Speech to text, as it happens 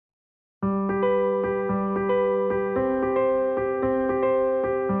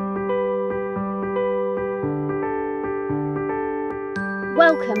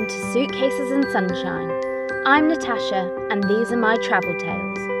welcome to Suitcases and Sunshine. I'm Natasha and these are my travel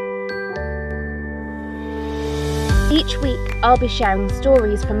tales. Each week I'll be sharing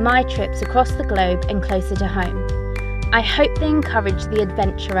stories from my trips across the globe and closer to home. I hope they encourage the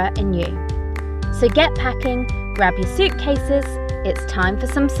adventurer in you. So get packing, grab your suitcases, it's time for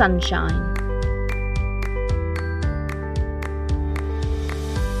some sunshine.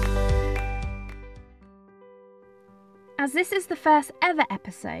 As this is the first ever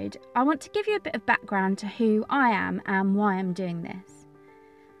episode, I want to give you a bit of background to who I am and why I'm doing this.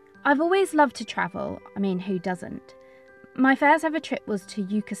 I've always loved to travel, who doesn't? My first ever trip was to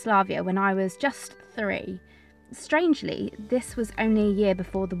Yugoslavia when I was just 3. Strangely, this was only a year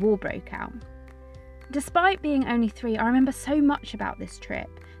before the war broke out. Despite being only 3, I remember so much about this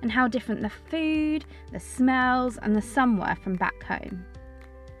trip and how different the food, the smells and the sun were from back home.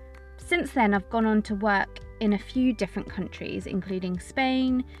 Since then, I've gone on to work in a few different countries, including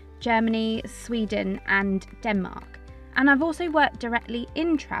Spain, Germany, Sweden and Denmark. And I've also worked directly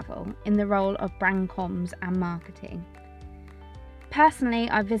in travel in the role of brand comms and marketing. Personally,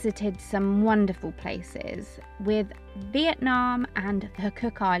 I've visited some wonderful places, with Vietnam and the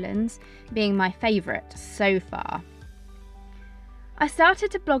Cook Islands being my favourite so far. I started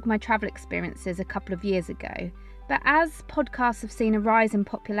to blog my travel experiences a couple of years ago, but as podcasts have seen a rise in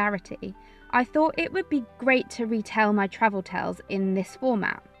popularity, I thought it would be great to retell my travel tales in this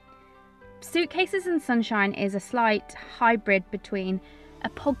format. Suitcases and Sunshine is a slight hybrid between a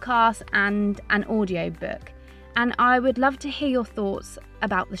podcast and an audiobook, and I would love to hear your thoughts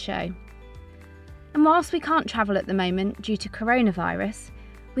about the show. And whilst we can't travel at the moment due to coronavirus,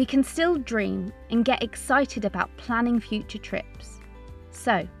 we can still dream and get excited about planning future trips.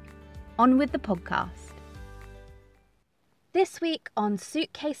 So, on with the podcast. This week on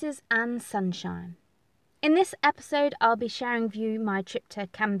Suitcases and Sunshine. In this episode, I'll be sharing with you my trip to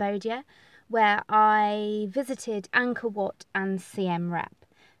Cambodia, where I visited Angkor Wat and Siem Reap.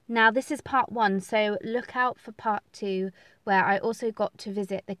 Now, this is part 1, so look out for part 2, where I also got to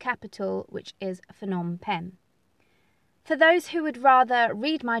visit the capital, which is Phnom Penh. For those who would rather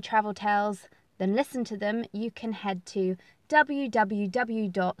read my travel tales than listen to them, you can head to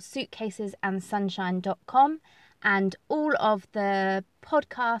www.suitcasesandsunshine.com, and all of the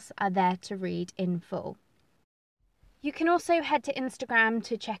podcasts are there to read in full. You can also head to Instagram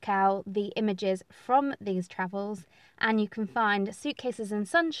to check out the images from these travels, and you can find Suitcases and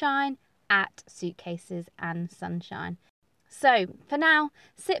Sunshine at Suitcases and Sunshine. So, for now,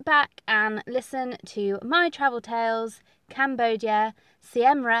 sit back and listen to my travel tales, Cambodia,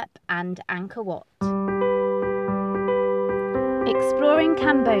 Siem Reap and Angkor Wat. Exploring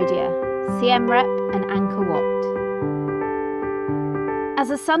Cambodia, Siem Reap and Angkor Wat. As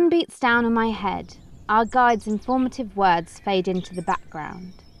the sun beats down on my head, our guide's informative words fade into the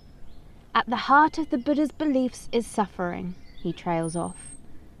background. At the heart of the Buddha's beliefs is suffering, he trails off.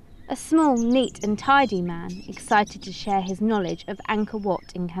 A small, neat and tidy man, excited to share his knowledge of Angkor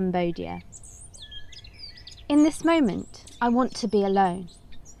Wat in Cambodia. In this moment, I want to be alone.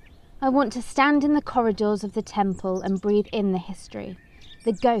 I want to stand in the corridors of the temple and breathe in the history,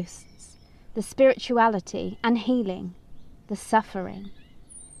 the ghosts, the spirituality and healing, the suffering.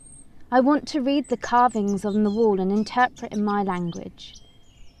 I want to read the carvings on the wall and interpret in my language.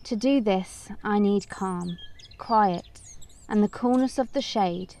 To do this, I need calm, quiet, and the coolness of the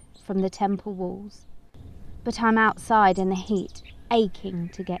shade from the temple walls. But I'm outside in the heat, aching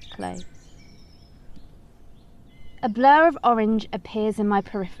to get close. A blur of orange appears in my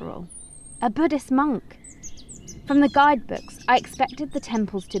peripheral. A Buddhist monk! From the guidebooks, I expected the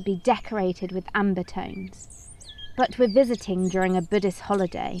temples to be decorated with amber tones. But we're visiting during a Buddhist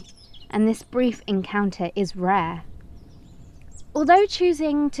holiday, and this brief encounter is rare. Although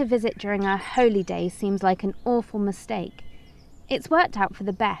choosing to visit during a holy day seems like an awful mistake, it's worked out for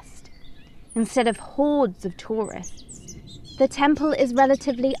the best. Instead of hordes of tourists, the temple is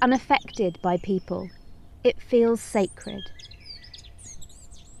relatively unaffected by people. It feels sacred.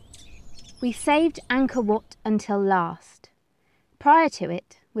 We saved Angkor Wat until last. Prior to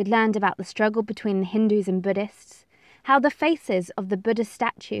it, we'd learned about the struggle between the Hindus and Buddhists, how the faces of the Buddha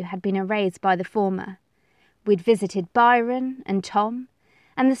statue had been erased by the former. We'd visited Byron and Tom,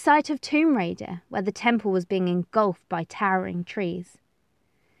 and the site of Tomb Raider, where the temple was being engulfed by towering trees.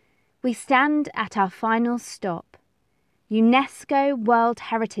 We stand at our final stop, UNESCO World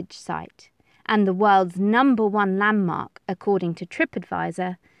Heritage Site, and the world's #1 landmark, according to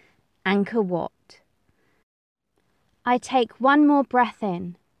TripAdvisor, Angkor Wat. I take one more breath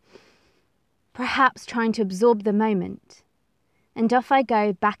in, perhaps trying to absorb the moment, and off I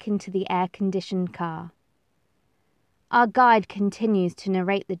go back into the air-conditioned car. Our guide continues to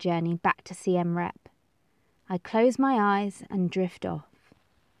narrate the journey back to Siem Reap. I close my eyes and drift off.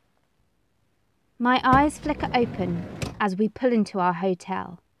 My eyes flicker open as we pull into our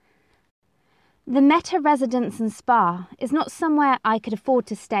hotel. The Meta Residence and Spa is not somewhere I could afford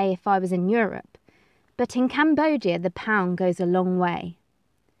to stay if I was in Europe, but in Cambodia the pound goes a long way.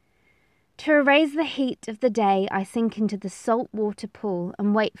 To erase the heat of the day, I sink into the salt water pool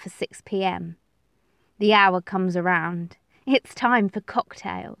and wait for 6 p.m. The hour comes around. It's time for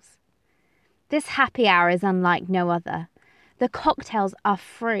cocktails. This happy hour is unlike no other. The cocktails are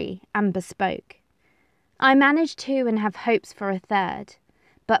free and bespoke. I manage two and have hopes for a third,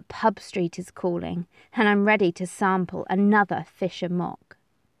 but Pub Street is calling and I'm ready to sample another Fisher Mock.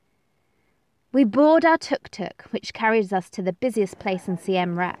 We board our tuk-tuk, which carries us to the busiest place in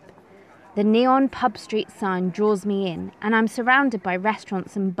Siem Reap. The neon Pub Street sign draws me in, and I'm surrounded by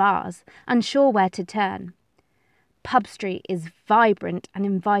restaurants and bars, unsure where to turn. Pub Street is vibrant and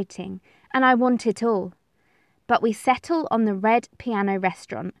inviting, and I want it all. But we settle on the Red Piano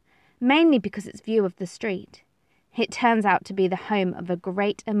restaurant, mainly because its view of the street. It turns out to be the home of a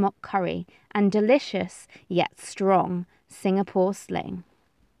great amok curry and delicious, yet strong, Singapore sling.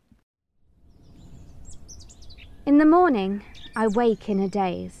 In the morning, I wake in a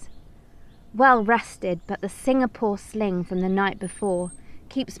daze. Well rested, but the Singapore sling from the night before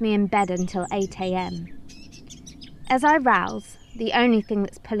keeps me in bed until 8 a.m. As I rouse, the only thing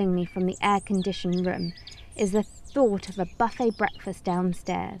that's pulling me from the air-conditioned room is the thought of a buffet breakfast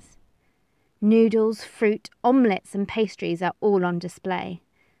downstairs. Noodles, fruit, omelettes and pastries are all on display.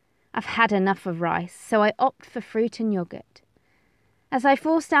 I've had enough of rice, so I opt for fruit and yoghurt. As I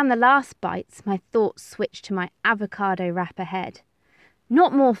force down the last bites, my thoughts switch to my avocado wrap ahead.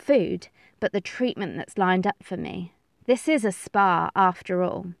 Not more food, but the treatment that's lined up for me. This is a spa after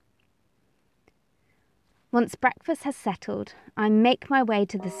all. Once breakfast has settled, I make my way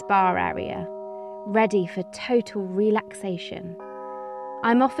to the spa area, ready for total relaxation.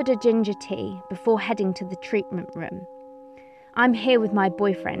 I'm offered a ginger tea before heading to the treatment room. I'm here with my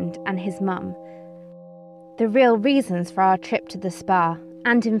boyfriend and his mum, the real reasons for our trip to the spa,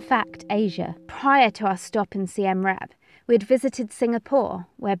 and in fact Asia. Prior to our stop in Siem Reap, we had visited Singapore,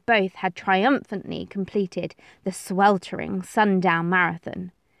 where both had triumphantly completed the sweltering Sundown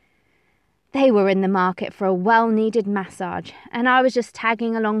Marathon. They were in the market for a well-needed massage, and I was just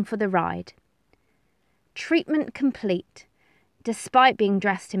tagging along for the ride. Treatment complete. Despite being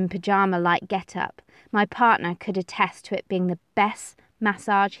dressed in pyjama-like get-up, my partner could attest to it being the best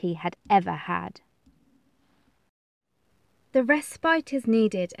massage he had ever had. The respite is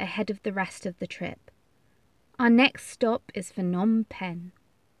needed ahead of the rest of the trip. Our next stop is Phnom Penh.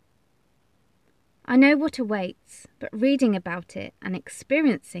 I know what awaits, but reading about it and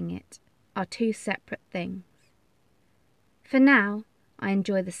experiencing it are two separate things. For now, I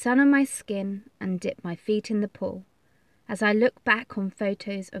enjoy the sun on my skin and dip my feet in the pool as I look back on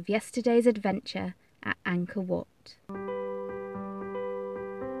photos of yesterday's adventure at Angkor Wat.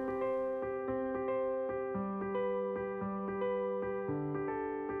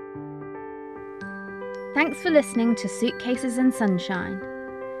 Thanks for listening to Suitcases and Sunshine.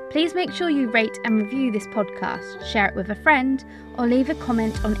 Please make sure you rate and review this podcast, share it with a friend, or leave a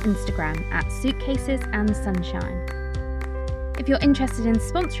comment on Instagram at Suitcases and Sunshine. If you're interested in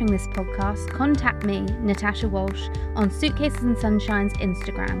sponsoring this podcast, contact me, Natasha Walsh, on Suitcases and Sunshine's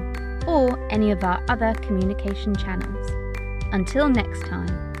Instagram, or any of our other communication channels. Until next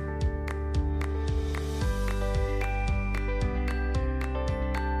time.